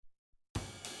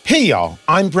Hey y'all,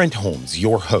 I'm Brent Holmes,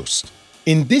 your host.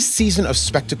 In this season of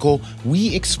Spectacle,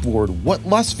 we explored what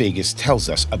Las Vegas tells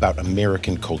us about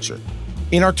American culture.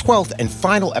 In our 12th and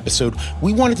final episode,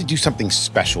 we wanted to do something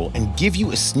special and give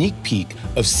you a sneak peek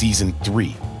of Season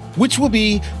 3, which will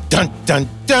be, dun dun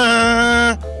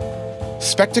dun,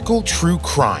 Spectacle True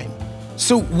Crime.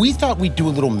 So we thought we'd do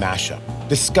a little mashup,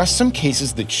 discuss some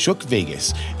cases that shook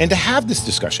Vegas, and to have this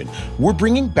discussion, we're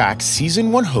bringing back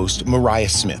Season 1 host Mariah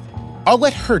Smith. I'll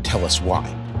let her tell us why.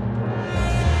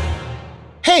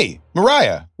 Hey,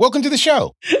 Mariah, welcome to the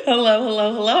show.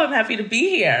 Hello. I'm happy to be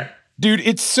here. Dude,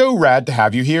 it's so rad to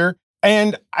have you here.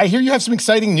 And I hear you have some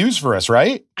exciting news for us,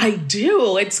 right? I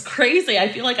do. It's crazy. I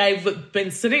feel like I've been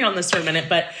sitting on this for a minute,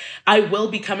 but I will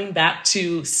be coming back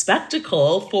to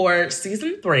Spectacle for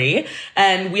Season 3.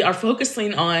 And we are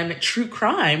focusing on true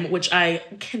crime, which I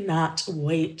cannot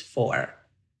wait for.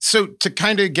 So to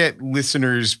kind of get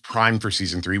listeners primed for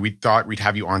Season 3, we thought we'd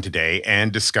have you on today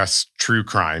and discuss true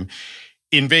crime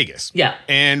in Vegas. Yeah.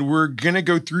 And we're going to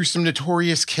go through some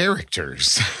notorious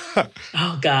characters.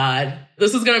 Oh, God.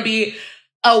 This is going to be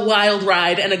a wild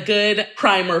ride and a good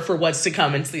primer for what's to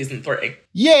come in Season 3.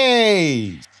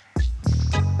 Yay!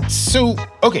 So,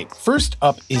 okay, first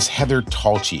up is Heather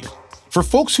Tallchief. For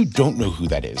folks who don't know who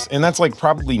that is, and that's like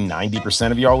probably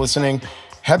 90% of y'all listening,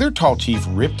 Heather Tallchief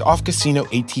ripped off casino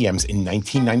ATMs in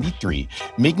 1993,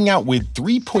 making out with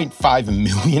 $3.5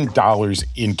 million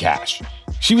in cash.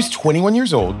 She was 21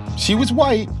 years old, she was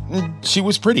white, and she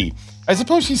was pretty. I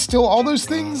suppose she's still all those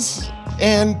things.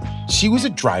 And she was a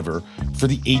driver for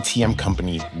the ATM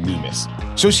company Loomis.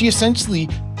 So she essentially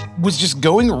was just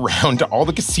going around to all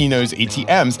the casinos'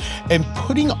 ATMs and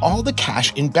putting all the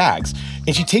cash in bags.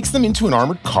 And she takes them into an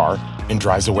armored car and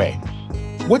drives away.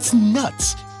 What's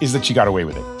nuts is that she got away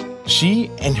with it. She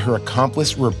and her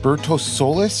accomplice, Roberto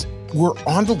Solis, were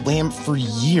on the lam for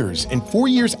years. And 4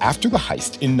 years after the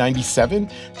heist in 97,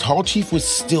 Tallchief was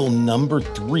still number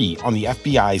 3 on the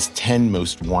FBI's 10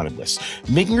 most wanted list,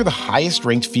 making her the highest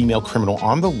ranked female criminal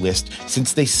on the list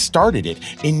since they started it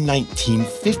in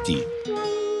 1950.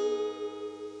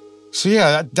 So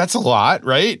yeah, that's a lot,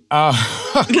 right?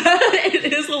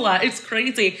 It is a lot. It's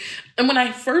crazy. And when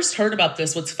I first heard about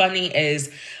this, what's funny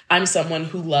is I'm someone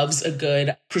who loves a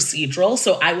good procedural.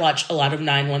 So I watch a lot of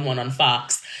 911 on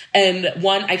Fox. And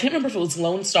one, I can't remember if it was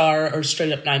Lone Star or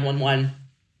Straight Up 911.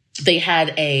 They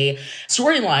had a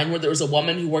storyline where there was a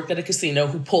woman who worked at a casino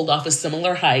who pulled off a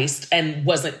similar heist and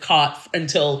wasn't caught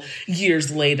until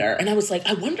years later. And I was like,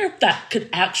 I wonder if that could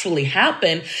actually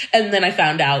happen. And then I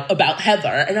found out about Heather.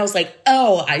 And I was like,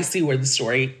 oh, I see where the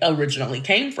story originally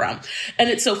came from. And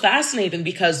it's so fascinating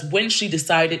because when she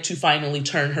decided to finally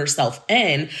turn herself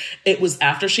in, it was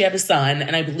after she had a son.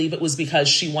 And I believe it was because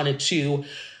she wanted to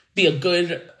be a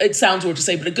good, it sounds weird to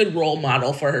say, but a good role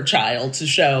model for her child to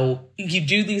show you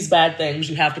do these bad things,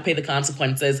 you have to pay the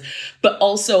consequences. But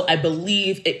also, I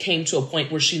believe it came to a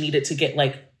point where she needed to get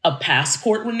like a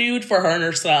passport renewed for her and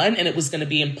her son, and it was going to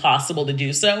be impossible to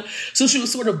do so. So she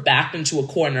was sort of backed into a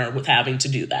corner with having to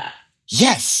do that.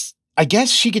 Yes. I guess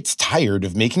she gets tired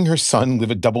of making her son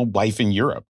live a double life in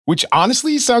Europe, which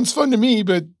honestly sounds fun to me,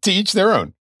 but to each their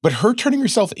own. But her turning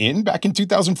herself in back in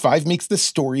 2005 makes the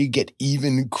story get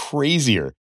even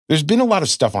crazier. There's been a lot of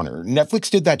stuff on her.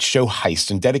 Netflix did that show Heist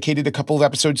and dedicated a couple of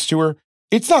episodes to her.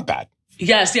 It's not bad.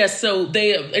 Yes. So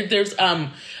there's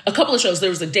a couple of shows. There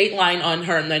was a Dateline on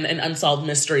her and then an Unsolved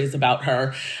Mysteries about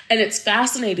her. And it's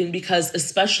fascinating because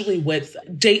especially with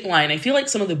Dateline, I feel like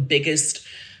some of the biggest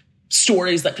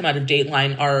stories that come out of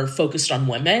Dateline are focused on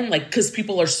women, like, because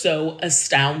people are so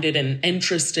astounded and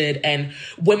interested, and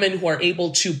women who are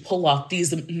able to pull off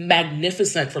these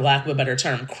magnificent, for lack of a better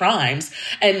term, crimes,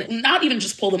 and not even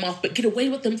just pull them off, but get away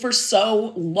with them for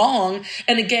so long.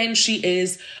 And again, she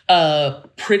is a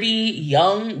pretty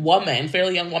young woman,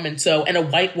 fairly young woman, so, and a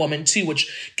white woman too,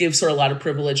 which gives her a lot of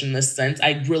privilege in this sense.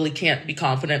 I really can't be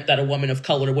confident that a woman of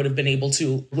color would have been able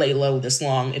to lay low this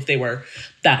long if they were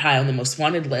that high on the most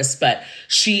wanted list. But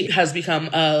she has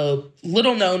become a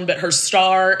little known, but her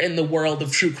star in the world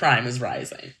of true crime is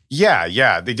rising.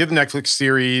 Yeah. They did the Netflix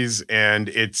series, and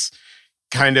it's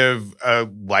kind of a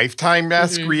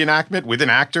Lifetime-esque reenactment with an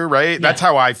actor, right? Yeah. That's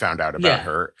how I found out about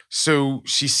her. So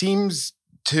she seems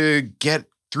to get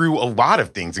through a lot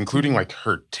of things, including like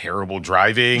her terrible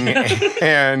driving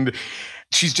and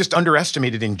she's just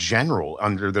underestimated in general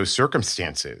under those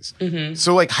circumstances.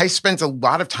 So like Heist spends a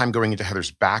lot of time going into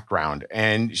Heather's background,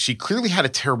 and she clearly had a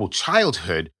terrible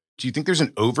childhood. Do you think there's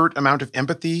an overt amount of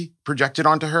empathy projected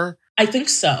onto her? I think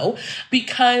so,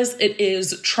 because it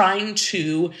is trying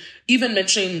to even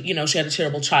mention, she had a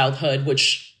terrible childhood,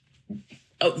 which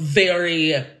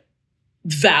very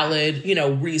valid,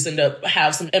 reason to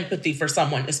have some empathy for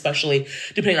someone, especially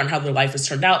depending on how their life has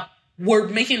turned out, were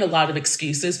making a lot of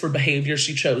excuses for behavior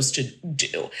she chose to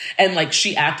do. And like,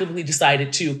 she actively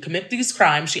decided to commit these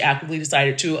crimes. She actively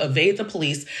decided to evade the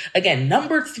police. Again,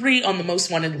 number 3 on the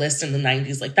most wanted list in the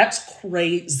 90s. Like, that's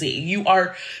crazy. You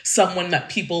are someone that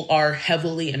people are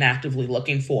heavily and actively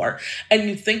looking for. And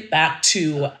you think back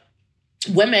to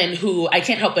women who I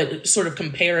can't help but sort of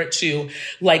compare it to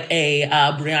like a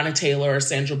Breonna Taylor or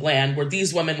Sandra Bland, where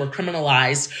these women were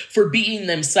criminalized for being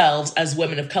themselves as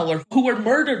women of color who were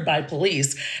murdered by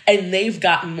police. And they've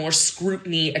gotten more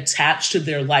scrutiny attached to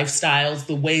their lifestyles,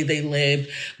 the way they live,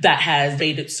 that has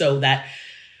made it so that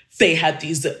they had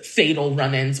these fatal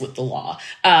run-ins with the law.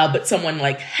 But someone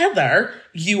like Heather,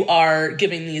 you are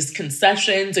giving these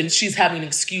concessions and she's having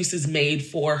excuses made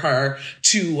for her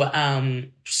to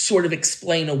sort of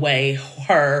explain away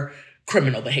her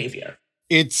criminal behavior.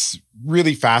 It's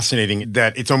really fascinating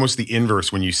that it's almost the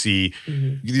inverse when you see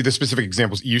the specific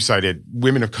examples you cited,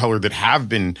 women of color that have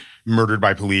been murdered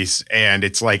by police. And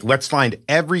it's like, let's find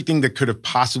everything that could have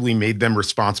possibly made them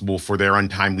responsible for their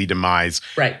untimely demise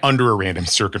under a random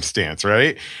circumstance,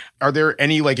 right? Are there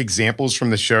any like examples from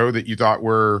the show that you thought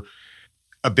were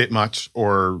a bit much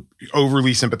or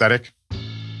overly sympathetic?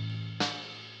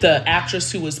 The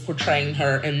actress who was portraying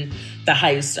her in The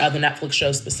Heist, the Netflix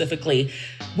show specifically,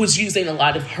 was using a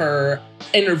lot of her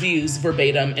interviews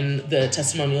verbatim in the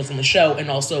testimonials in the show. And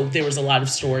also there was a lot of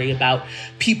story about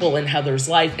people in Heather's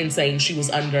life and saying she was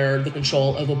under the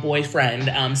control of a boyfriend,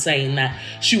 saying that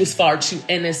she was far too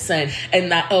innocent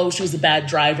and that, she was a bad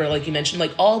driver, like you mentioned,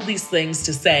 like all these things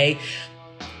to say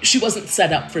she wasn't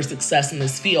set up for success in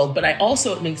this field. But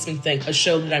it makes me think a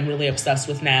show that I'm really obsessed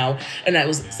with now, and I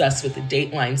was obsessed with the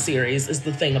Dateline series, is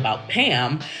The Thing About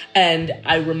Pam. And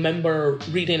I remember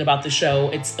reading about the show.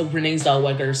 It's Renee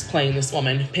Zellweger's playing this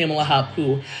woman, Pamela Hupp,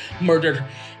 who murdered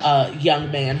a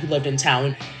young man who lived in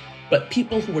town. But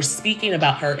people who were speaking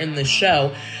about her in the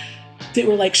show, they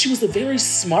were like, she was a very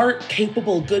smart,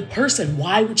 capable, good person.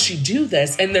 Why would she do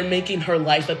this? And they're making her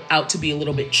life out to be a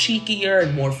little bit cheekier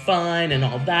and more fun and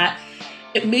all that.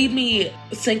 It made me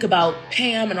think about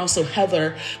Pam and also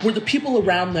Heather, where the people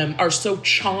around them are so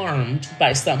charmed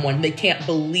by someone. They can't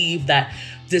believe that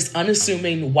this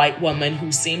unassuming white woman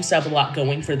who seems to have a lot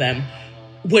going for them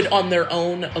would, on their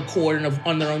own accord and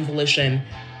on their own volition,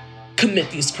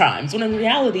 commit these crimes. When in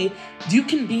reality, you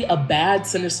can be a bad,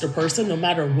 sinister person no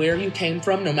matter where you came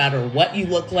from, no matter what you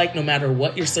look like, no matter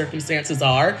what your circumstances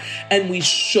are, and we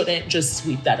shouldn't just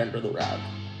sweep that under the rug.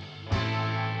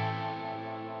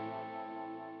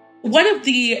 One of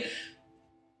the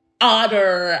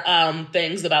odder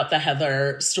things about the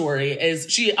Heather story is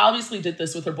she obviously did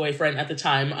this with her boyfriend at the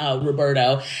time,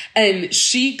 Roberto, and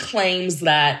she claims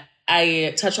that,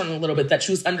 I touched on it a little bit, that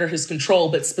she was under his control,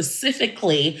 but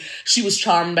specifically she was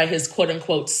charmed by his quote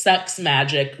unquote sex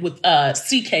magic with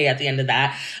CK at the end of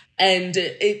that. And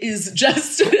it is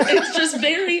just,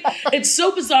 it's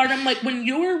so bizarre. And I'm like, when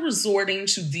you're resorting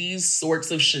to these sorts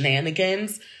of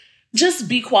shenanigans, just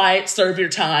be quiet, serve your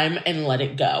time, and let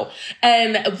it go.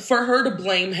 And for her to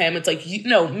blame him, it's like,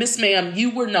 Miss Ma'am,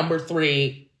 you were number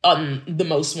 3 on the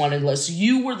most wanted list.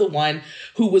 You were the one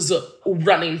who was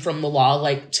running from the law.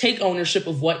 Like, take ownership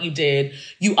of what you did.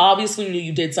 You obviously knew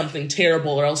you did something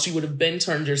terrible, or else you would have been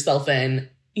turned yourself in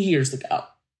years ago.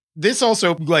 This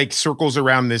also circles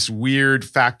around this weird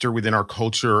factor within our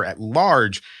culture at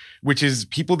large, which is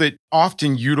people that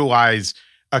often utilize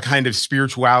a kind of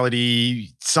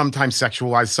spirituality, sometimes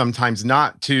sexualized, sometimes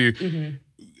not, to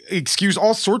excuse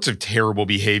all sorts of terrible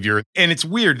behavior. And it's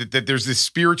weird that there's this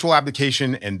spiritual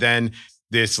application and then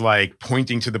this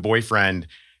pointing to the boyfriend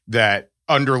that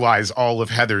underlies all of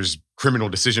Heather's criminal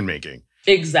decision-making.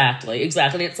 Exactly.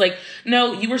 It's like,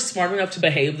 no, you were smart enough to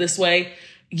behave this way.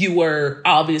 You were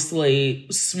obviously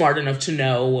smart enough to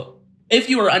know if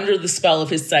you were under the spell of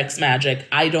his sex magic.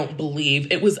 I don't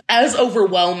believe it was as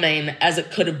overwhelming as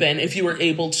it could have been if you were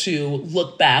able to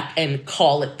look back and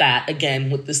call it that again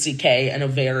with the CK in a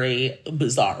very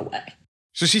bizarre way.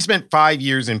 So she spent 5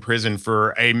 years in prison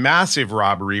for a massive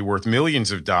robbery worth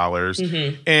millions of dollars.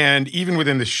 And even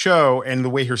within the show and the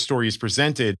way her story is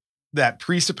presented, that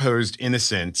presupposed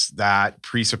innocence, that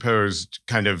presupposed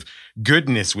kind of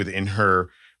goodness within her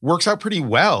works out pretty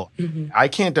well. I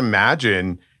can't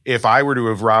imagine if I were to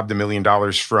have robbed $1 million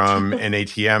from an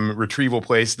ATM retrieval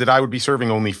place that I would be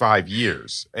serving only 5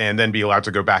 years and then be allowed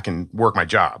to go back and work my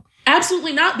job.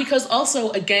 Absolutely not. Because also,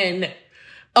 again,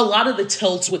 a lot of the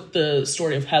tilt with the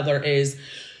story of Heather is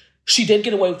she did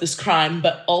get away with this crime,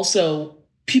 but also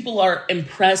people are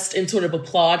impressed and sort of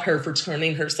applaud her for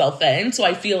turning herself in. So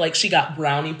I feel like she got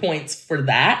brownie points for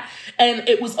that. And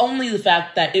it was only the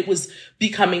fact that it was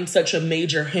becoming such a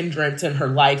major hindrance in her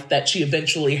life that she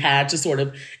eventually had to sort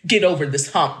of get over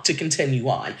this hump to continue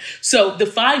on. So the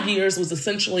 5 years was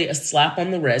essentially a slap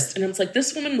on the wrist. And it's like,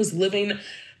 this woman was living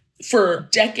for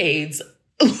decades,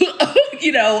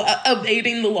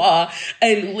 evading the law,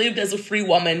 and lived as a free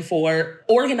woman for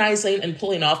organizing and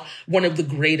pulling off one of the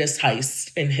greatest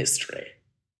heists in history.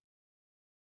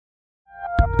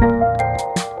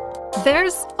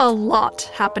 There's a lot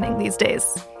happening these days,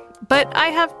 but I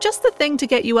have just the thing to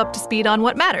get you up to speed on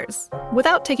what matters,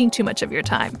 without taking too much of your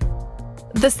time.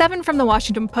 The 7 from the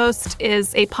Washington Post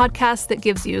is a podcast that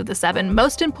gives you the 7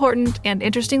 most important and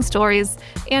interesting stories,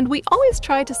 and we always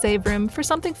try to save room for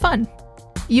something fun.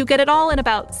 You get it all in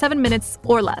about 7 minutes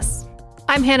or less.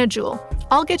 I'm Hannah Jewell.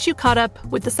 I'll get you caught up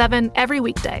with the 7 every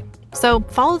weekday. So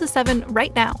follow the 7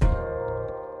 right now.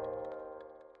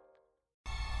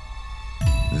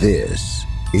 This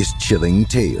is Chilling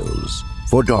Tales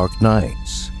for Dark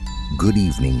Nights. Good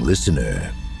evening,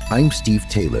 listener. I'm Steve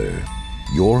Taylor,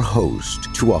 your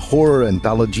host to a horror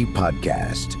anthology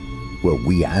podcast where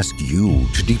we ask you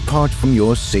to depart from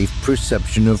your safe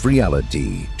perception of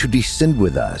reality to descend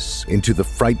with us into the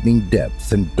frightening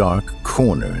depths and dark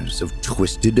corners of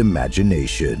twisted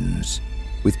imaginations.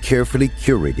 With carefully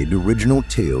curated original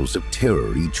tales of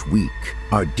terror each week,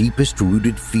 our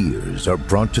deepest-rooted fears are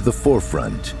brought to the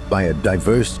forefront by a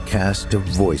diverse cast of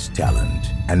voice talent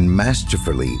and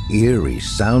masterfully eerie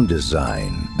sound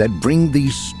design that bring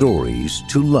these stories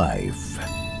to life.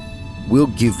 We'll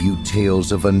give you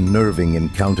tales of unnerving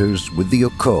encounters with the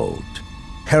occult,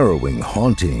 harrowing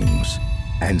hauntings,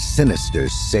 and sinister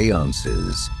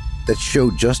seances that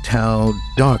show just how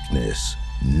darkness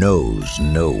knows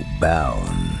no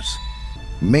bounds.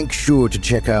 Make sure to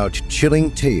check out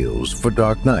Chilling Tales for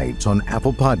Dark Nights on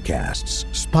Apple Podcasts,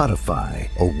 Spotify,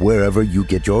 or wherever you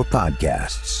get your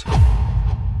podcasts.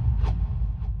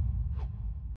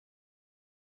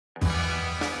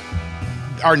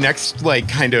 Our next,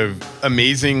 kind of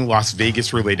amazing Las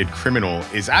Vegas-related criminal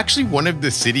is actually one of the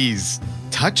city's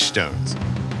touchstones.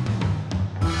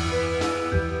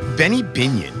 Benny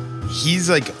Binion. He's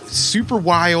super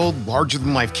wild,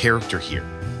 larger-than-life character here.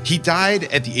 He died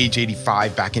at the age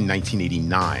 85 back in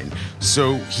 1989,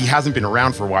 so he hasn't been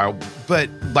around for a while. But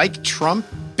like Trump,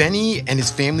 Benny and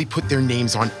his family put their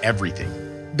names on everything.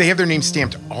 They have their names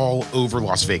stamped all over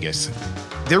Las Vegas.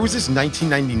 There was this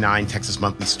 1999 Texas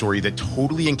Monthly story that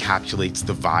totally encapsulates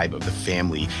the vibe of the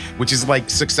family, which is like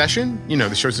Succession,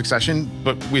 the show Succession,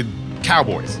 but with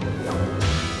cowboys.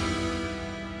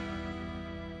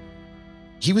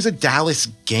 He was a Dallas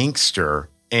gangster,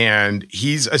 and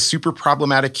he's a super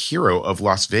problematic hero of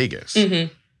Las Vegas.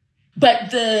 Mm-hmm.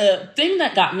 But the thing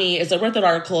that got me is I read that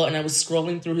article and I was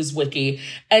scrolling through his wiki,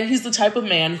 and he's the type of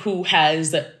man who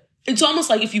has... It's almost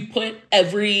like if you put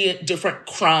every different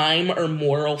crime or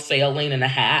moral failing in a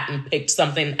hat and picked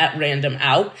something at random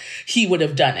out, he would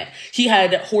have done it. He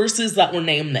had horses that were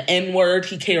named the N-word.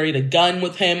 He carried a gun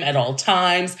with him at all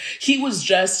times. He was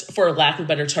just, for lack of a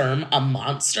better term, a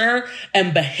monster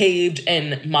and behaved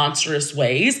in monstrous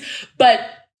ways. But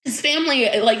his family,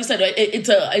 like you said,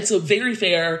 it's a very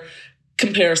fair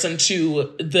comparison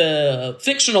to the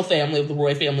fictional family of the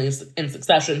Roy family in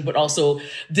Succession, but also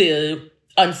the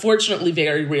unfortunately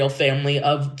very real family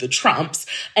of the Trumps.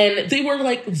 And they were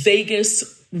like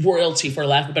Vegas royalty, for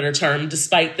lack of a better term,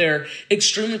 despite their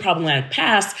extremely problematic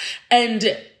past.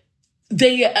 And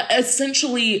they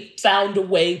essentially found a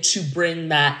way to bring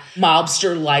that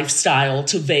mobster lifestyle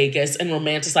to Vegas and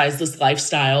romanticize this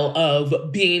lifestyle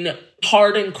of being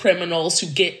hardened criminals who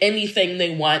get anything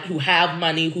they want, who have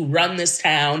money, who run this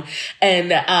town,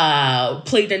 and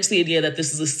played into the idea that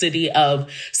this is a city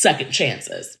of second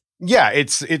chances. Yeah,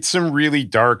 it's some really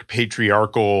dark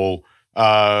patriarchal,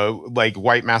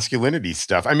 white masculinity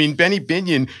stuff. I mean, Benny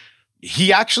Binion,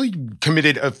 he actually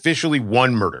committed officially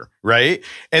one murder, right?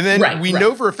 And then we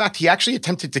know for a fact he actually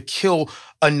attempted to kill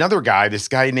another guy, this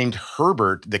guy named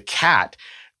Herbert the Cat,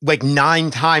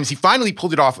 9 times. He finally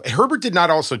pulled it off. Herbert did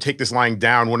not also take this lying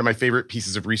down. One of my favorite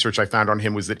pieces of research I found on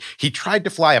him was that he tried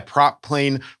to fly a prop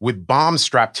plane with bombs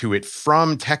strapped to it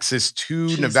from Texas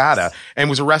to Nevada and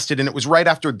was arrested. And it was right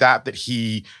after that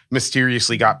he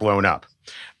mysteriously got blown up.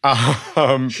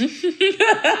 And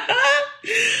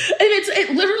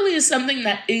it literally is something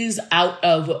that is out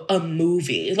of a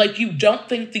movie. You don't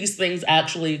think these things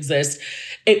actually exist.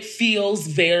 It feels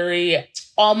very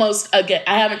almost, again,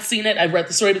 I haven't seen it, I've read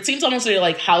the story, but it seems almost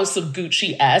like House of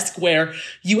Gucci-esque, where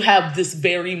you have this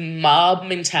very mob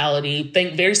mentality,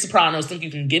 think very Sopranos, think you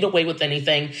can get away with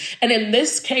anything. And in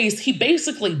this case, he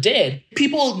basically did.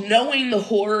 People knowing the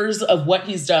horrors of what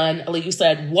he's done, like you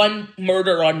said, one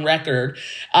murder on record,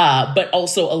 but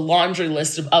also a laundry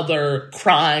list of other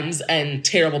crimes and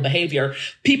terrible behavior,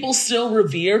 people still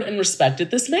revered and respected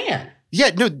this man.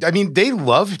 Yeah, no, I mean, they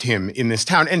loved him in this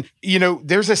town. And,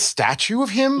 there's a statue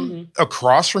of him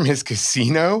across from his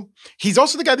casino. He's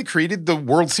also the guy that created the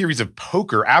World Series of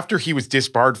Poker after he was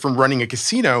disbarred from running a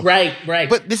casino. Right.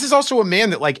 But this is also a man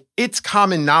that, it's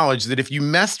common knowledge that if you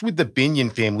messed with the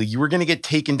Binion family, you were going to get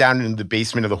taken down into the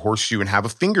basement of the Horseshoe and have a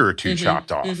finger or two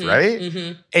chopped off,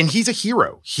 right? And he's a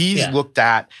hero. He's looked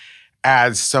at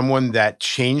as someone that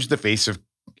changed the face of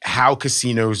how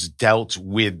casinos dealt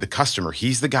with the customer.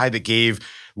 He's the guy that gave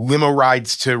limo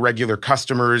rides to regular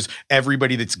customers.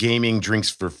 Everybody that's gaming drinks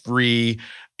for free.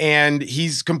 And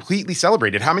he's completely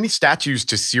celebrated. How many statues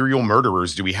to serial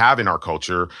murderers do we have in our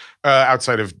culture,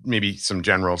 outside of maybe some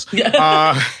generals?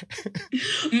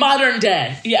 Modern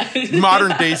day,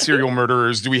 modern day serial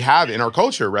murderers do we have in our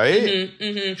culture, right?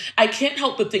 I can't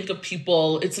help but think of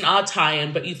people, it's an odd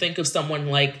tie-in, but you think of someone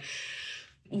like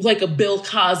a Bill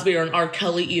Cosby or an R.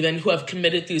 Kelly even, who have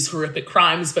committed these horrific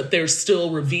crimes, but they're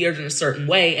still revered in a certain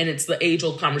way. And it's the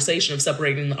age-old conversation of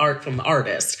separating the art from the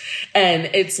artist. And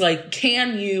it's like,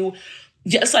 can you...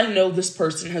 Yes, I know this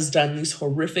person has done these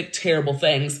horrific, terrible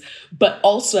things, but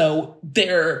also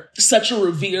they're such a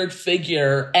revered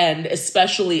figure, and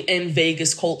especially in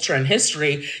Vegas culture and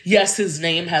history. Yes, his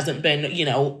name hasn't been,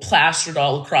 plastered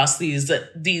all across these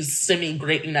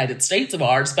semi-great United States of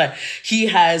ours, but he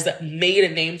has made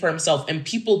a name for himself, and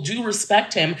people do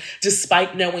respect him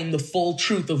despite knowing the full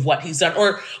truth of what he's done,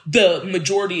 or the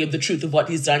majority of the truth of what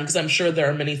he's done, because I'm sure there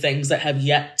are many things that have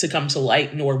yet to come to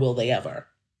light, nor will they ever.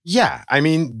 Yeah, I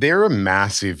mean, they're a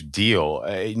massive deal.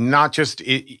 Not just,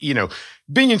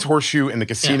 Binion's Horseshoe and the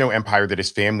casino empire that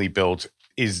his family built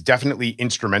is definitely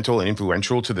instrumental and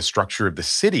influential to the structure of the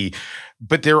city,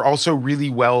 but they're also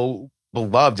really well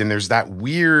beloved. And there's that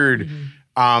weird,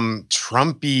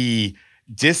 Trumpy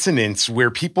dissonance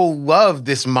where people love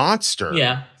this monster.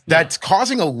 Yeah. That's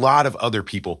causing a lot of other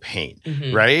people pain,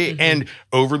 right? And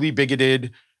overly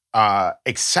bigoted,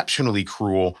 exceptionally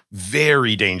cruel,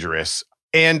 very dangerous.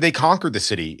 And they conquered the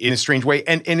city in a strange way,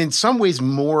 and in some ways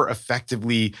more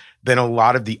effectively than a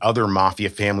lot of the other mafia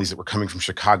families that were coming from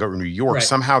Chicago or New York. Right.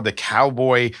 Somehow the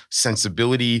cowboy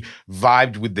sensibility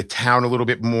vibed with the town a little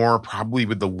bit more, probably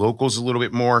with the locals a little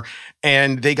bit more,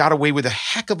 and they got away with a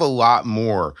heck of a lot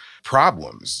more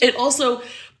problems. It also...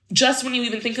 Just when you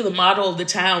even think of the model of the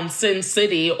town, Sin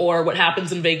City, or what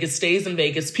happens in Vegas stays in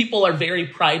Vegas, people are very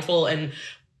prideful and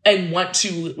want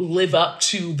to live up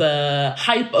to the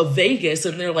hype of Vegas.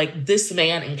 And they're like, this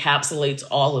man encapsulates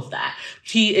all of that.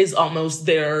 He is almost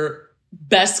their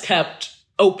best kept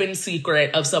open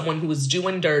secret of someone who is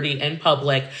doing dirty in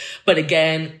public. But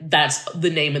again, that's the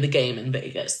name of the game in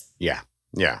Vegas. Yeah.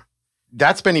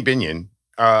 That's Benny Binion.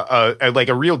 Like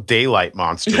a real daylight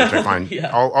monster, which I find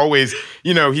always,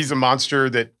 he's a monster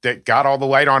that got all the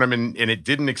light on him and it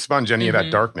didn't expunge any of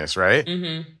that darkness, right?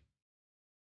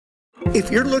 If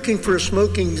you're looking for a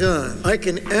smoking gun, I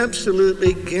can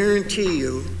absolutely guarantee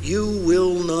you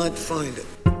will not find it.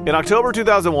 In October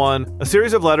 2001, a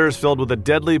series of letters filled with a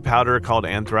deadly powder called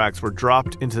anthrax were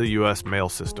dropped into the U.S. mail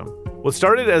system. What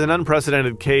started as an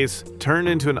unprecedented case turned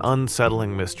into an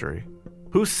unsettling mystery.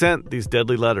 Who sent these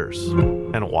deadly letters,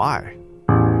 and why?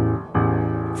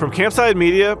 From Campside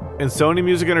Media and Sony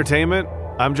Music Entertainment,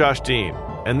 I'm Josh Dean,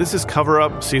 and this is Cover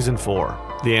Up Season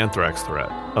 4, The Anthrax Threat,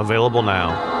 available now.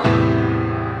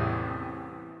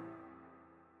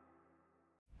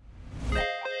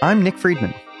 I'm Nick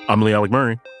Friedman. I'm Lee Alec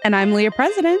Murray. And I'm Leah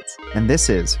President. And this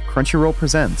is Crunchyroll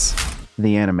Presents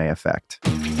The Anime Effect.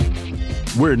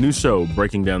 We're a new show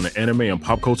breaking down the anime and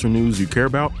pop culture news you care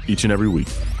about each and every week.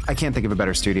 I can't think of a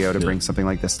better studio to bring something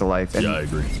like this to life. And I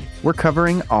agree. We're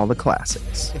covering all the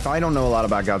classics. If I don't know a lot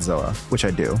about Godzilla, which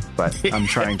I do, but I'm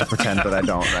trying to pretend that I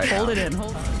don't right now. Hold it in.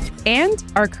 And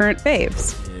our current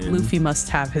faves. Luffy must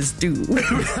have his due.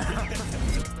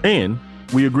 And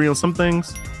we agree on some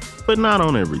things, but not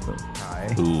on everything.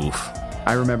 Oof.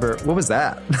 I remember, what was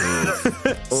that?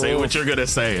 Say what you're going to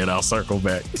say and I'll circle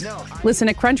back. Listen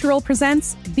to Crunchyroll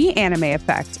Presents The Anime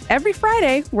Effect every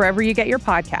Friday, wherever you get your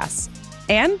podcasts.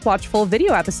 And watch full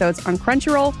video episodes on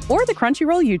Crunchyroll or the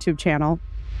Crunchyroll YouTube channel.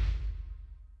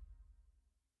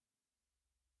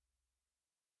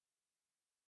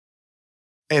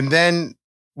 And then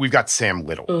we've got Sam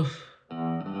Little.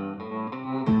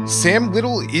 Sam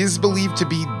Little is believed to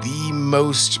be the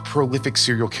most prolific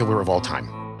serial killer of all time.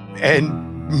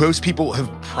 And most people have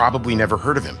probably never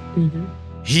heard of him. Mm-hmm.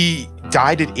 He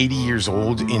died at 80 years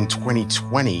old in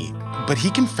 2020, but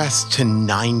he confessed to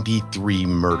 93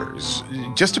 murders.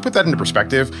 Just to put that into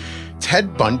perspective,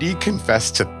 Ted Bundy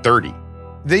confessed to 30.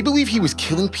 They believe he was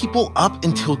killing people up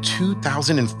until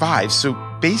 2005, so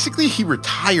basically he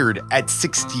retired at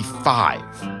 65.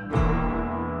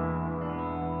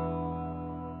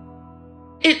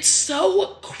 It's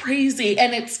so crazy,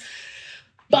 and it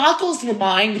boggles the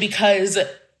mind because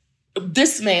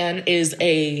this man is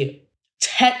a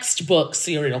textbook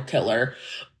serial killer.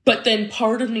 But then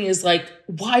part of me is like,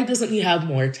 why doesn't he have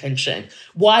more attention?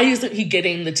 Why isn't he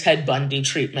getting the Ted Bundy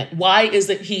treatment? Why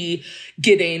isn't he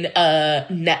getting a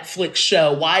Netflix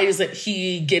show? Why isn't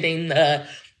he getting the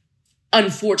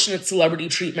unfortunate celebrity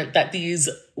treatment that these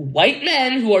white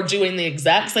men who are doing the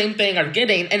exact same thing are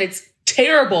getting? And it's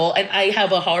terrible. And I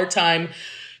have a hard time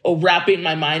wrapping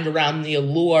my mind around the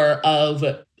allure of,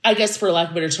 I guess, for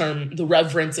lack of a better term, the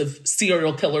reverence of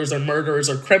serial killers or murderers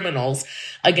or criminals.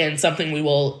 Again, something we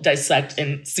will dissect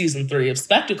in season 3 of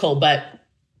Spectacle. But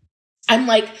I'm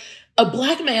like, a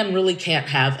Black man really can't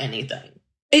have anything.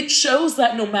 It shows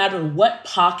that no matter what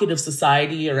pocket of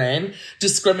society you're in,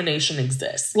 discrimination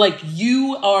exists. Like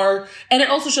you are, and it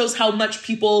also shows how much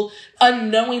people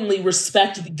unknowingly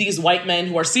respect these white men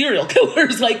who are serial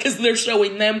killers, like, because they're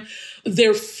showing them,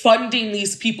 they're funding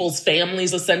these people's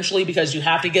families essentially because you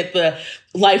have to get the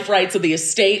life rights of the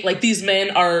estate. Like these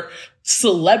men are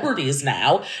celebrities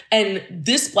now. And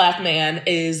this Black man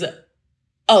is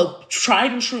a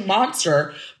tried and true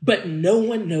monster, but no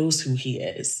one knows who he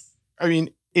is. I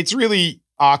mean, it's really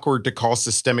awkward to call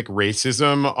systemic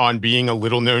racism on being a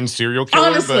little-known serial killer.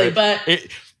 Honestly,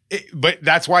 but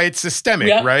that's why it's systemic,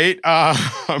 yep. Right?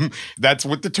 That's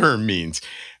what the term means.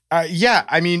 Yeah,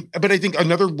 I mean, but I think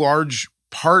another large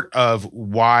part of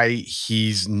why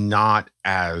he's not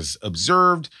as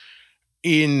observed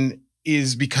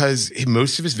is because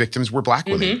most of his victims were Black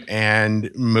women,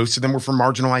 and most of them were from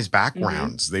marginalized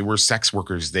backgrounds. They were sex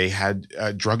workers. They had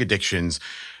drug addictions.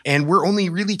 And we're only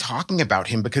really talking about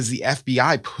him because the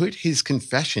FBI put his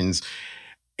confessions,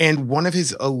 and one of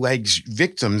his alleged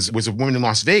victims was a woman in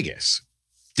Las Vegas.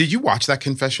 Did you watch that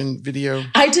confession video?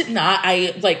 I did not.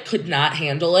 I could not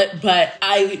handle it, but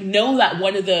I know that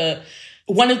one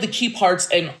of the key parts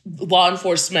in law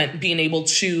enforcement being able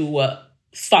to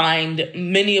find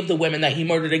many of the women that he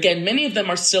murdered, again, many of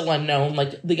them are still unknown,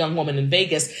 like the young woman in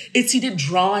Vegas, he did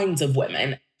drawings of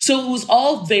women. So it was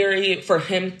all very, for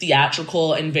him,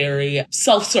 theatrical and very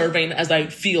self-serving, as I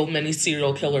feel many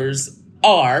serial killers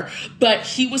are. But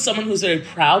he was someone who was very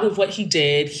proud of what he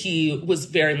did. He was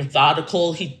very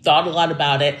methodical. He thought a lot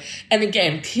about it. And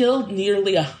again, killed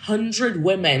nearly 100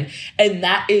 women. And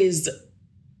that is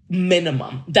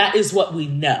minimum. That is what we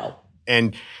know.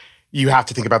 And you have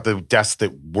to think about the deaths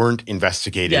that weren't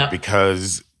investigated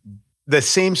because the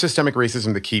same systemic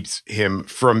racism that keeps him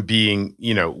from being,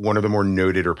 one of the more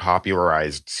noted or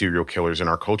popularized serial killers in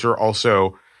our culture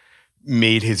also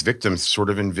made his victims sort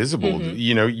of invisible.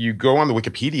 You go on the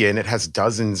Wikipedia and it has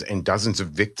dozens and dozens of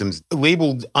victims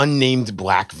labeled unnamed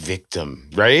Black victim,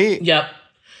 right? Yep.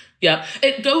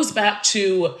 It goes back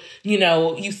to,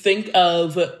 you think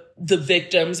of the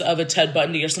victims of a Ted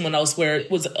Bundy or someone else where it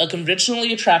was a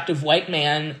conventionally attractive white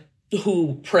man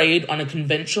who preyed on a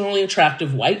conventionally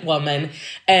attractive white woman.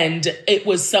 And it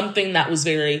was something that was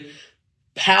very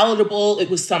palatable. It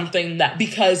was something that,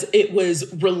 because it was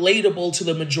relatable to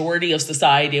the majority of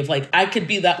society of like, I could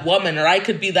be that woman or I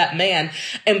could be that man.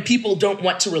 And people don't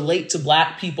want to relate to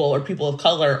Black people or people of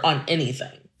color on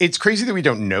anything. It's crazy that we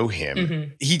don't know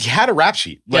him. He had a rap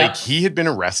sheet. He had been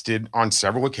arrested on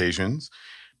several occasions,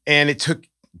 and it took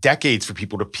decades for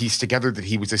people to piece together that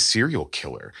he was a serial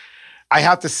killer. I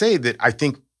have to say that I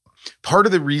think part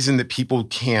of the reason that people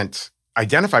can't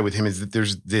identify with him is that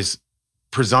there's this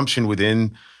presumption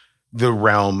within the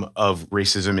realm of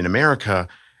racism in America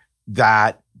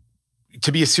that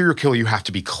to be a serial killer, you have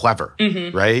to be clever,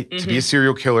 right? To be a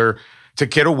serial killer, to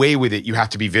get away with it, you have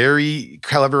to be very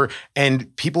clever.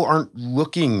 And people aren't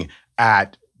looking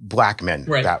at Black men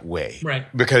that way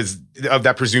because of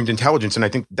that presumed intelligence. And I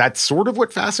think that's sort of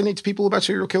what fascinates people about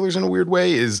serial killers in a weird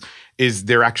way is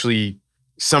they're actually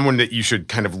someone that you should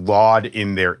kind of laud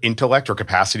in their intellect or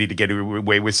capacity to get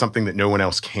away with something that no one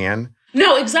else can.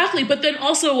 No, exactly. But then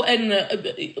also,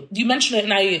 and you mentioned it,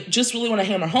 and I just really want to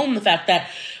hammer home the fact that,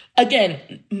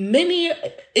 again, many,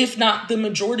 if not the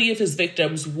majority of his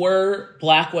victims were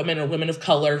Black women or women of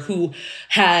color who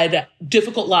had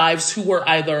difficult lives, who were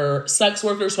either sex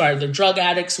workers, who were either drug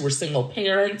addicts, who were single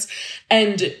parents.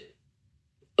 And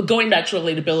going back to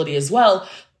relatability as well,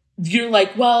 you're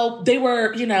like, well, they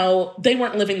weren't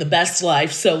living the best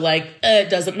life. So like, it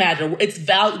doesn't matter. It's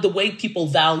the way people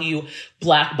value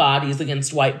Black bodies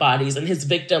against white bodies, and his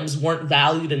victims weren't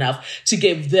valued enough to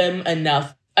give them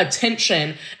enough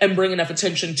attention and bring enough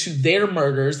attention to their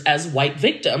murders as white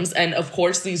victims. And of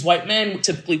course, these white men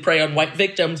typically prey on white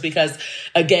victims because,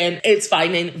 again, it's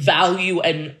finding value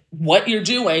in what you're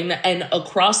doing. And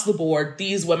across the board,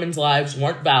 these women's lives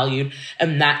weren't valued.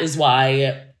 And that is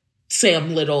why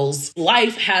Sam Little's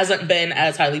life hasn't been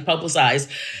as highly publicized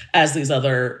as these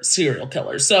other serial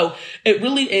killers. So it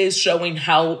really is showing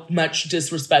how much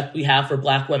disrespect we have for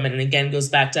Black women. And again, goes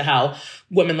back to how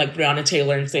women like Breonna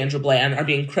Taylor and Sandra Bland are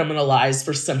being criminalized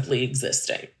for simply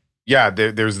existing. Yeah,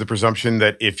 there's the presumption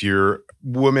that if you're a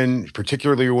woman,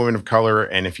 particularly a woman of color,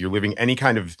 and if you're living any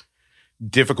kind of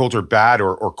difficult or bad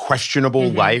or questionable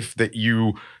life, that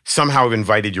you somehow have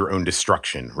invited your own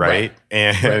destruction, right?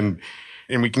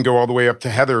 And we can go all the way up to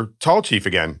Heather Tallchief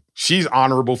again. She's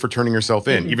honorable for turning herself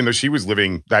in, even though she was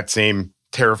living that same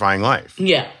terrifying life.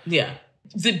 Yeah.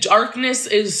 The darkness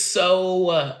is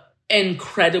so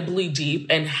incredibly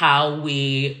deep in how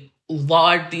we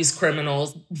laud these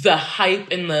criminals. The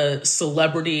hype and the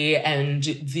celebrity and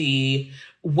the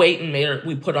weight and merit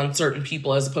we put on certain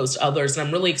people as opposed to others. And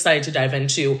I'm really excited to dive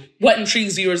into what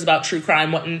intrigues viewers about true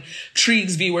crime, what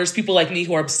intrigues viewers, people like me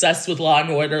who are obsessed with Law and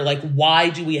Order. Like,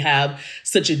 why do we have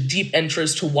such a deep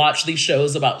interest to watch these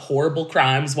shows about horrible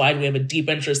crimes? Why do we have a deep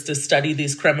interest to study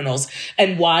these criminals?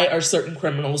 And why are certain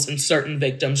criminals and certain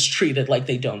victims treated like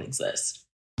they don't exist?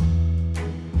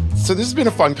 So this has been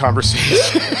a fun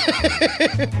conversation.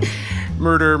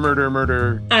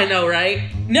 Murder. I know, right?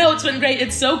 No, it's been great.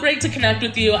 It's so great to connect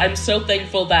with you. I'm so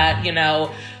thankful that,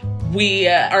 we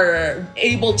are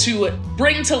able to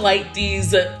bring to light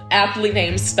these aptly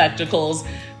named spectacles,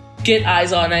 get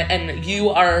eyes on it, and you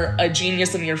are a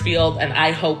genius in your field, and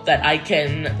I hope that I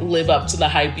can live up to the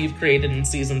hype you've created in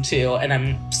season 2, and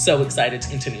I'm so excited to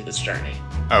continue this journey.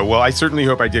 Well, I certainly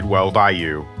hope I did well by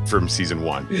you from season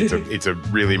 1. It's a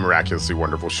really miraculously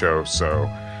wonderful show, so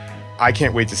I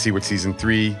can't wait to see what season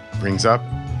 3 brings up.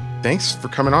 Thanks for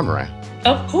coming on, Mariah.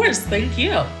 Of course, thank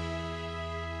you.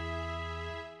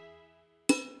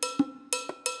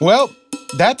 Well,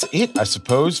 that's it, I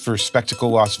suppose, for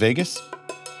Spectacle Las Vegas.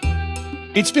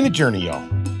 It's been a journey, y'all.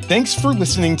 Thanks for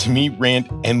listening to me rant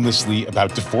endlessly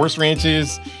about divorce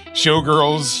ranches,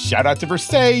 showgirls, shout out to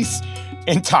Versace,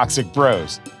 and toxic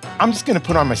bros. I'm just gonna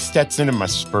put on my Stetson and my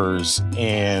Spurs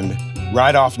and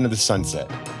ride off into the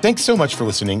sunset. Thanks so much for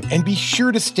listening, and be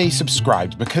sure to stay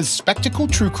subscribed because Spectacle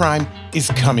True Crime is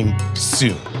coming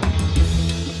soon.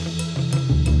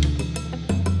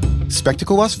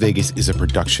 Spectacle Las Vegas is a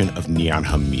production of Neon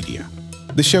Hum Media.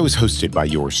 The show is hosted by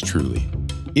yours truly.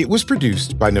 It was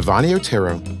produced by Navani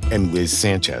Otero and Liz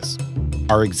Sanchez.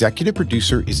 Our executive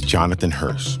producer is Jonathan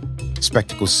Hirsch.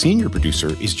 Spectacle's senior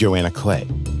producer is Joanna Clay.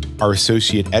 Our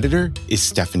associate editor is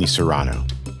Stephanie Serrano.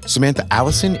 Samantha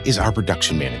Allison is our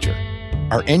production manager.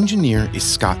 Our engineer is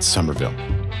Scott Somerville.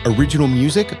 Original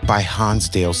music by Hans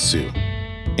Dale Sue.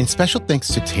 And special thanks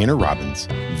to Tanner Robbins,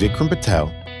 Vikram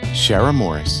Patel, Shara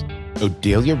Morris,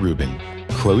 Odelia Rubin,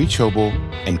 Chloe Chobel,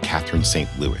 and Catherine St.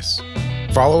 Louis.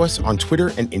 Follow us on Twitter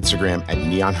and Instagram at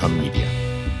Neon Hum Media.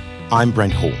 I'm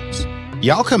Brent Holmes.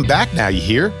 Y'all come back now, you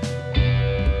hear?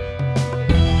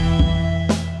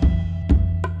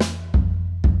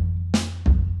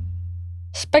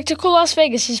 Spectacle Las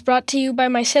Vegas is brought to you by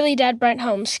my silly dad, Brent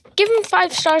Holmes. Give him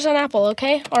 5 stars on Apple,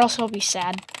 okay? Or else I'll be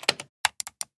sad.